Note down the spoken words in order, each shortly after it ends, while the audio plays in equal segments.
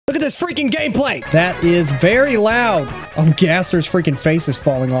at this freaking gameplay! That is very loud. Oh, Gaster's freaking face is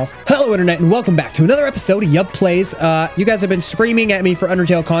falling off. Hello, Internet, and welcome back to another episode of Yup Plays. You guys have been screaming at me for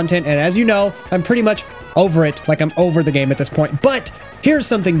Undertale content, and as you know, I'm pretty much over it. Like, I'm over the game at this point. But here's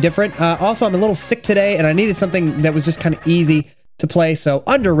something different. Also, I'm a little sick today, and I needed something that was just kind of easy to play. So,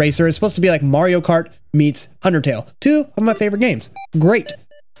 UnderRacer is supposed to be like Mario Kart meets Undertale. Two of my favorite games.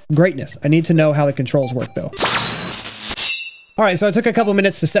 Greatness. I need to know how the controls work, though. Alright, so I took a couple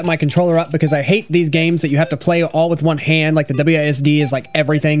minutes to set my controller up because I hate these games that you have to play all with one hand, like the WASD is like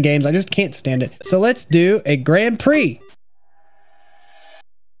everything games. I just can't stand it. So let's do a Grand Prix.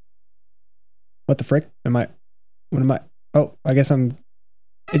 What the frick? What am I? Oh, I guess I'm...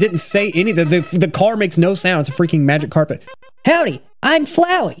 It didn't say any... The car makes no sound. It's a freaking magic carpet. Howdy, I'm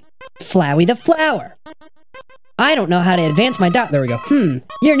Flowey. Flowey the Flower. I don't know how to advance my dot. There we go.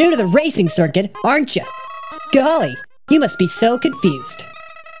 You're new to the racing circuit, aren't you? Golly, you must be so confused.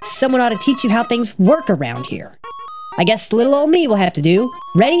 Someone ought to teach you how things work around here. I guess little old me will have to do.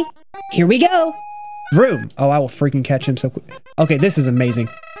 Ready? Here we go. Vroom. Oh, I will freaking catch him so quick. Okay, this is amazing.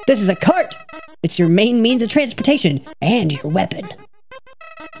 This is a cart. It's your main means of transportation and your weapon.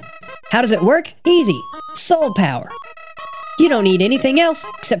 How does it work? Easy. Soul power. You don't need anything else,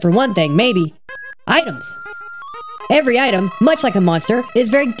 except for one thing, maybe. Items. Every item, much like a monster, is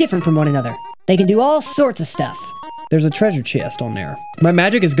very different from one another. They can do all sorts of stuff. There's a treasure chest on there. My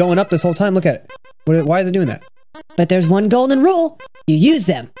magic is going up this whole time. Look at it. Why is it doing that? But there's one golden rule. You use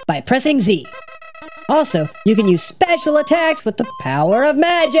them by pressing Z. Also, you can use special attacks with the power of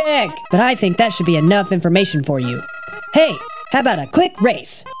magic. But I think that should be enough information for you. Hey, how about a quick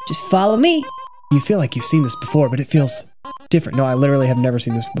race? Just follow me. You feel like you've seen this before, but it feels different. No, I literally have never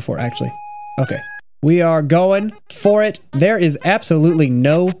seen this before, actually. Okay. We are going for it. There is absolutely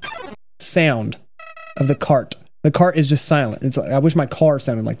no sound of the cart. The cart is just silent. It's like, I wish my car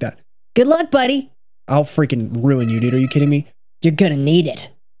sounded like that. Good luck, buddy. I'll freaking ruin you, dude. Are you kidding me? You're gonna need it.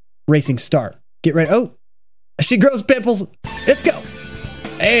 Racing start. Get ready. Oh, she grows pimples. Let's go.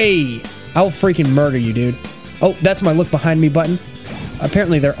 Hey, I'll freaking murder you, dude. Oh, that's my look behind me button.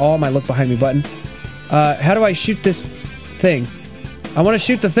 Apparently, they're all my look behind me button. How do I shoot this thing? I want to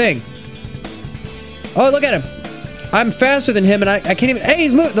shoot the thing. Oh, look at him. I'm faster than him, and I can't even... Hey,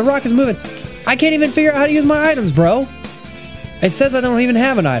 he's moving. The rock is moving. I can't even figure out how to use my items, bro. It says I don't even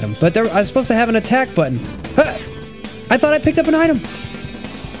have an item, but I'm supposed to have an attack button. Huh. I thought I picked up an item.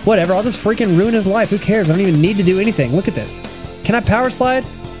 Whatever, I'll just freaking ruin his life. Who cares? I don't even need to do anything. Look at this. Can I power slide?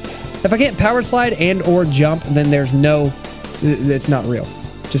 If I can't power slide and or jump, then there's no... It's not real.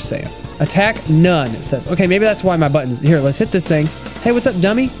 Just saying. Attack none, it says. Okay, maybe that's why my buttons... Here, let's hit this thing. Hey, what's up,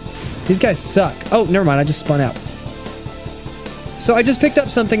 dummy? These guys suck. Oh, never mind. I just spun out. So I just picked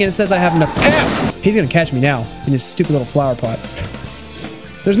up something and it says I have enough. Ow! He's gonna catch me now in his stupid little flower pot.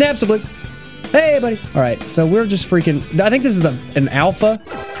 There's an absolute. Hey, buddy. All right, so we're just freaking. I think this is an alpha.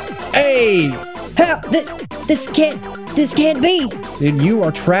 Hey! How? This can't be. Dude, you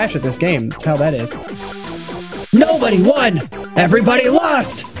are trash at this game. That's how that is. Nobody won. Everybody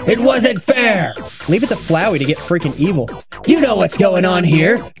lost. It wasn't fair. Leave it to Flowey to get freaking evil. You know what's going on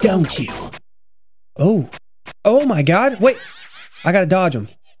here, don't you? Oh. Oh my god. Wait. I gotta dodge him.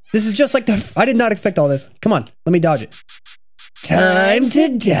 This is just like the... I did not expect all this. Come on. Let me dodge it. Time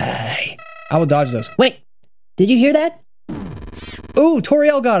to die. I will dodge those. Wait. Did you hear that? Ooh,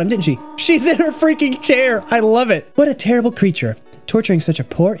 Toriel got him, didn't she? She's in her freaking chair. I love it. What a terrible creature. Torturing such a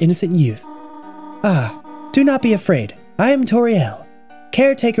poor, innocent youth. Ah, do not be afraid. I am Toriel,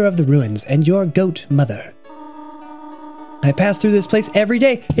 caretaker of the ruins and your goat mother. I pass through this place every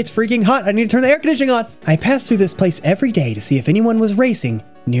day. It's freaking hot. I need to turn the air conditioning on. I pass through this place every day to see if anyone was racing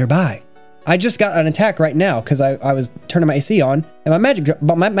nearby. I just got an attack right now because I was turning my AC on and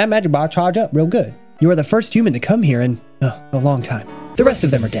my magic bar charged up real good. You are the first human to come here in a long time. The rest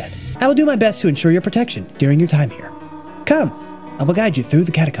of them are dead. I will do my best to ensure your protection during your time here. Come, I will guide you through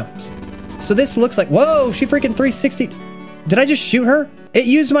the catacombs. So this looks like, whoa, she freaking 360. Did I just shoot her? It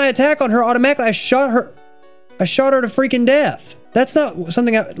used my attack on her automatically. I shot her to freaking death. That's not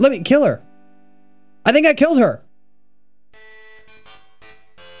something let me kill her. I think I killed her.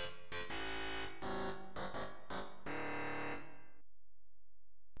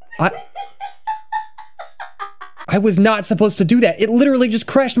 I was not supposed to do that. It literally just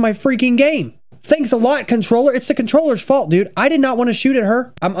crashed my freaking game. Thanks a lot, controller. It's the controller's fault, dude. I did not want to shoot at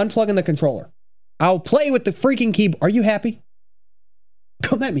her. I'm unplugging the controller. I'll play with the freaking keyboard. Are you happy?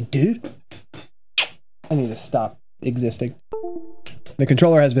 Come at me, dude. I need to stop existing. The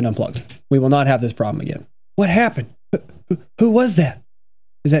controller has been unplugged. We will not have this problem again. What happened? Who was that?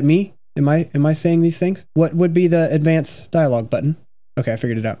 Is that me? Am I saying these things? What would be the advanced dialogue button? Okay, I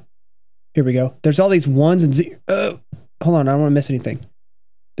figured it out. Here we go. There's all these ones and zeros. Hold on, I don't want to miss anything.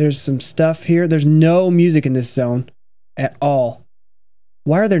 There's some stuff here. There's no music in this zone at all.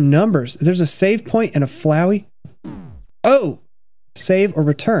 Why are there numbers? There's a save point and a Flowey. Oh! Save or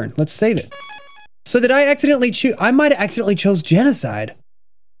return. Let's save it. So did I accidentally choose? I might have accidentally chose Genocide.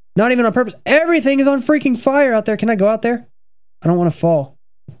 Not even on purpose. Everything is on freaking fire out there. Can I go out there? I don't want to fall.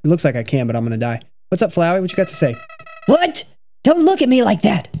 It looks like I can, but I'm going to die. What's up, Flowey? What you got to say? What? Don't look at me like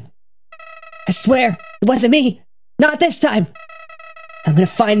that. I swear, it wasn't me. Not this time. I'm gonna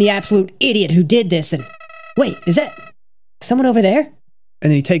find the absolute idiot who did this and... Wait, is that someone over there? And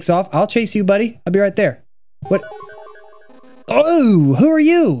then he takes off. I'll chase you, buddy. I'll be right there. What? Oh, who are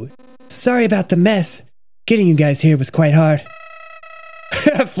you? Sorry about the mess. Getting you guys here was quite hard.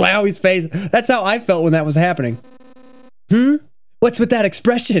 Flowey's face. That's how I felt when that was happening. What's with that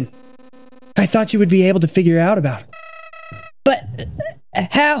expression? I thought you would be able to figure out about it. But,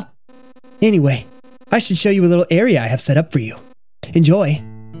 how? Anyway, I should show you a little area I have set up for you. Enjoy.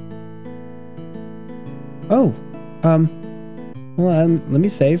 Oh, well, let me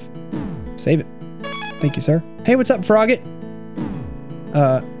save. Save it. Thank you, sir. Hey, what's up, Frogget?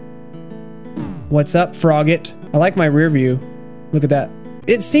 What's up, Frogget? I like my rear view. Look at that.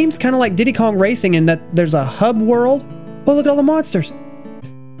 It seems kind of like Diddy Kong Racing in that there's a hub world. Oh, look at all the monsters.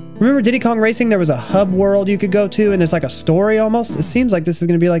 Remember Diddy Kong Racing? There was a hub world you could go to, and there's like a story almost. It seems like this is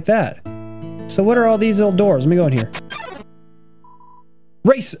going to be like that. So what are all these little doors? Let me go in here.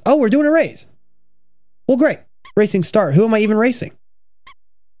 Race. Oh, we're doing a race. Well, great. Racing start. Who am I even racing?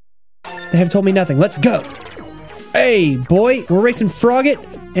 They have told me nothing. Let's go. Hey, boy. We're racing Frogget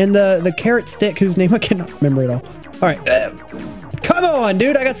and the carrot stick whose name I cannot remember at all. All right. Come on,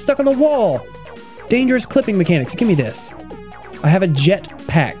 dude. I got stuck on the wall. Dangerous clipping mechanics. Give me this. I have a jet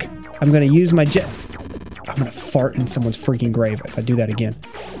pack. I'm going to use my jet... I'm going to fart in someone's freaking grave if I do that again.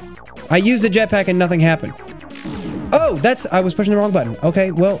 I used the jetpack and nothing happened. Oh, I was pushing the wrong button.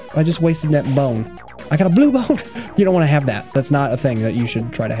 Okay, well, I just wasted that bone. I got a blue bone. You don't want to have that. That's not a thing that you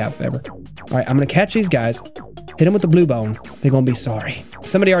should try to have ever. All right, I'm going to catch these guys. Hit them with the blue bone. They're going to be sorry.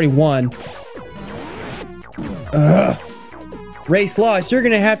 Somebody already won. Ugh. Race lost. You're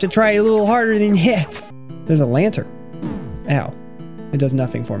going to have to try a little harder than... Yeah. There's a lantern. Ow. It does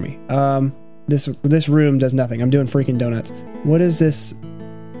nothing for me. This room does nothing. I'm doing freaking donuts. What is this?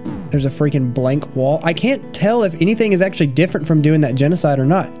 There's a freaking blank wall. I can't tell if anything is actually different from doing that Genocide or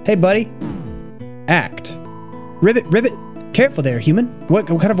not. Hey, buddy. Act. Ribbit, ribbit. Careful there, human. What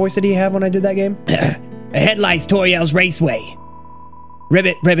kind of voice did he have when I did that game? Ahead lies Toriel's Raceway.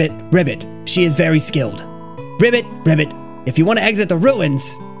 Ribbit, ribbit, ribbit. She is very skilled. Ribbit, ribbit. If you want to exit the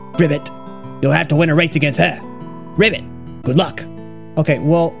ruins, Ribbit, you'll have to win a race against her. Ribbit, good luck. Okay,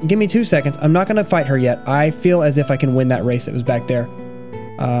 well, give me 2 seconds. I'm not going to fight her yet. I feel as if I can win that race. It was back there.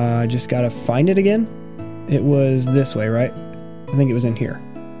 I just got to find it again. It was this way, right? I think it was in here.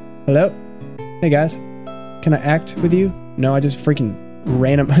 Hello? Hey, guys. Can I act with you? No, I just freaking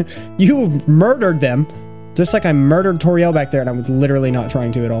ran them. You murdered them. Just like I murdered Toriel back there, and I was literally not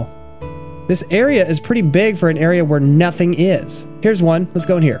trying to at all. This area is pretty big for an area where nothing is. Here's one. Let's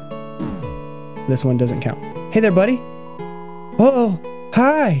go in here. This one doesn't count. Hey there, buddy. Oh,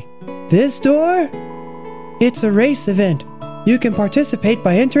 hi. This door? It's a race event. You can participate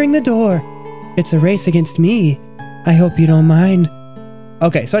by entering the door. It's a race against me. I hope you don't mind.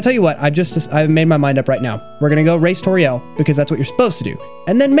 Okay, so I tell you what, I've made my mind up right now. We're gonna go race Toriel because that's what you're supposed to do.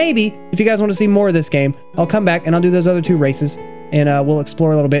 And then maybe, if you guys want to see more of this game, I'll come back and I'll do those other 2 races and we'll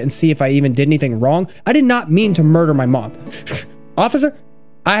explore a little bit and see if I even did anything wrong. I did not mean to murder my mom. Officer,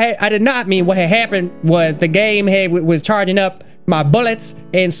 I did not mean what had happened was the game was charging up my bullets,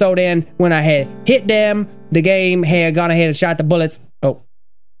 and so then when I had hit them, the game had gone ahead and shot the bullets. Oh.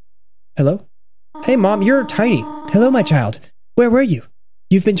 Hello? Hey, Mom, you're tiny. Hello, my child. Where were you?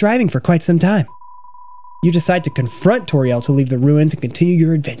 You've been driving for quite some time. You decide to confront Toriel to leave the ruins and continue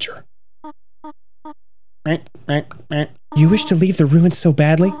your adventure. You wish to leave the ruins so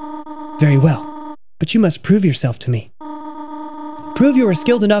badly? Very well, but you must prove yourself to me. Prove you are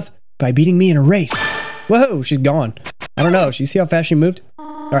skilled enough by beating me in a race. Whoa, she's gone. I don't know, you see how fast she moved?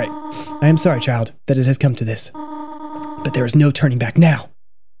 Alright, I am sorry, child, that it has come to this. But there is no turning back now.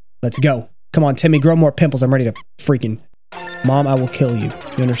 Let's go. Come on, Timmy, grow more pimples. I'm ready to freaking... Mom, I will kill you.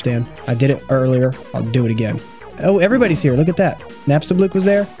 You understand? I did it earlier. I'll do it again. Oh, everybody's here. Look at that. Napstablook was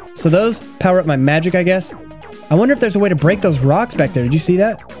there. So those power up my magic, I guess. I wonder if there's a way to break those rocks back there. Did you see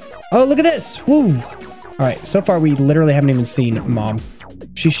that? Oh, look at this. Woo. Alright, so far we literally haven't even seen Mom.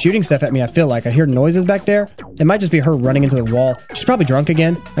 She's shooting stuff at me, I feel like. I hear noises back there. It might just be her running into the wall. She's probably drunk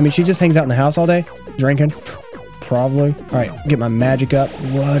again. I mean, she just hangs out in the house all day, drinking. probably. All right, get my magic up.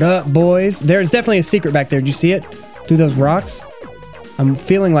 What up, boys? There's definitely a secret back there. Did you see it? Through those rocks? I'm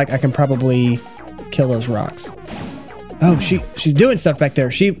feeling like I can probably kill those rocks. Oh, she's doing stuff back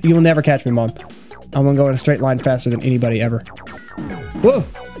there. You will never catch me, Mom. I'm gonna go in a straight line faster than anybody ever. Whoa!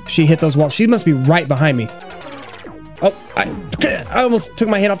 She hit those walls. She must be right behind me. Oh, I almost took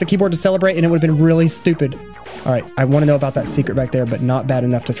my hand off the keyboard to celebrate, and it would have been really stupid. All right, I want to know about that secret back there, but not bad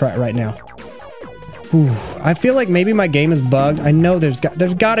enough to try it right now. Whew, I feel like maybe my game is bugged. I know there's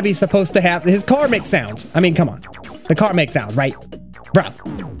got to be supposed to have... His car makes sounds. I mean, come on. The car makes sounds, right? Bro.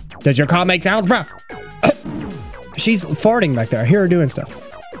 Does your car make sounds, bro? She's farting back there. I hear her doing stuff.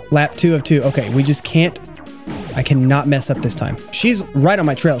 Lap 2 of 2. Okay, we just can't... I cannot mess up this time. She's right on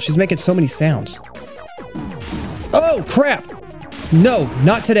my trail. She's making so many sounds. Oh, crap! No,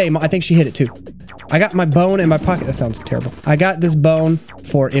 not today. I think she hit it too. I got my bone in my pocket. That sounds terrible. I got this bone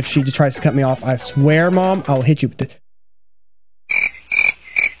for if she tries to cut me off. I swear, Mom, I'll hit you with this.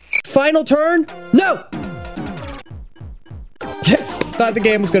 Final turn? No! Yes! Thought the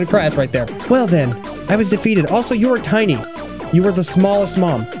game was gonna crash right there. Well then, I was defeated. Also, you are tiny. You were the smallest,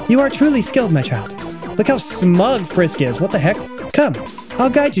 Mom. You are truly skilled, my child. Look how smug Frisk is. What the heck? Come, I'll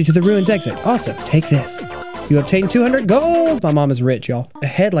guide you to the ruins exit. Also, take this. You obtained 200 gold! My mom is rich, y'all.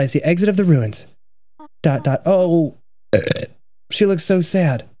 Ahead lies the exit of the ruins. ... Oh. She looks so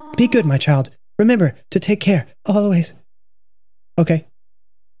sad. Be good, my child. Remember to take care, always. Okay.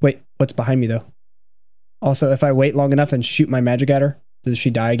 Wait, what's behind me, though? Also, if I wait long enough and shoot my magic at her, does she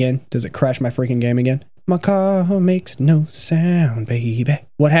die again? Does it crash my freaking game again? My car makes no sound, baby.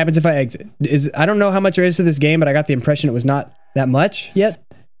 What happens if I exit? I don't know how much there is to this game, but I got the impression it was not that much yet.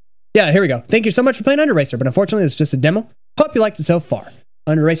 Yeah, here we go. Thank you so much for playing UnderRacer, but unfortunately it's just a demo. Hope you liked it so far.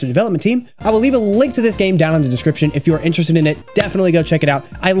 UnderRacer development team, I will leave a link to this game down in the description. If you are interested in it, definitely go check it out.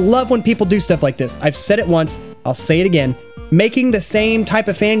 I love when people do stuff like this. I've said it once, I'll say it again. Making the same type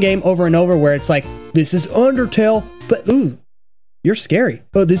of fan game over and over where it's like, this is Undertale, but ooh, you're scary.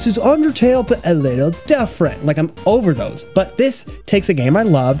 Oh, this is Undertale, but a little different. Like, I'm over those. But this takes a game I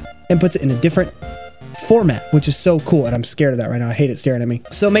love and puts it in a different format, which is so cool, and I'm scared of that right now. I hate it staring at me.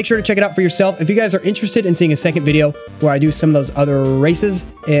 So make sure to check it out for yourself. If you guys are interested in seeing a second video where I do some of those other races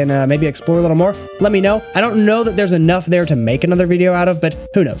and maybe explore a little more, let me know. I don't know that there's enough there to make another video out of, but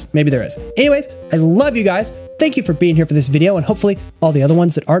who knows? Maybe there is. Anyways, I love you guys. Thank you for being here for this video, and hopefully all the other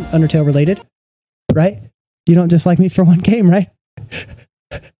ones that aren't Undertale related, right? You don't just like me for one game, right?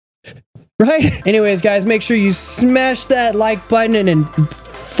 Right? Anyways, guys, make sure you smash that like button and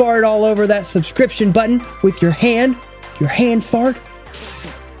fart all over that subscription button with your hand fart.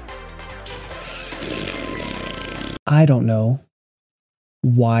 I don't know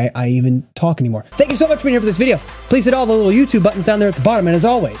why I even talk anymore. Thank you so much for being here for this video. Please hit all the little YouTube buttons down there at the bottom, and as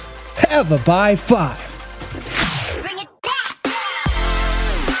always, have a bye 5.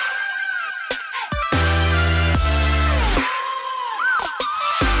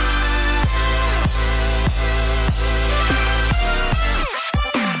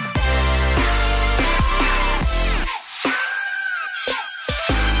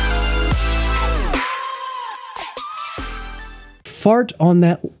 Fart on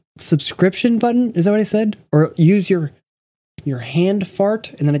that subscription button? Is that what I said? Or use your hand fart,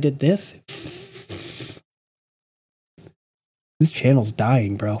 and then I did this? This channel's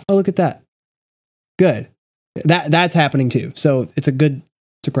dying, bro. Oh, look at that. Good. That's happening too. So it's a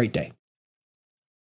great day.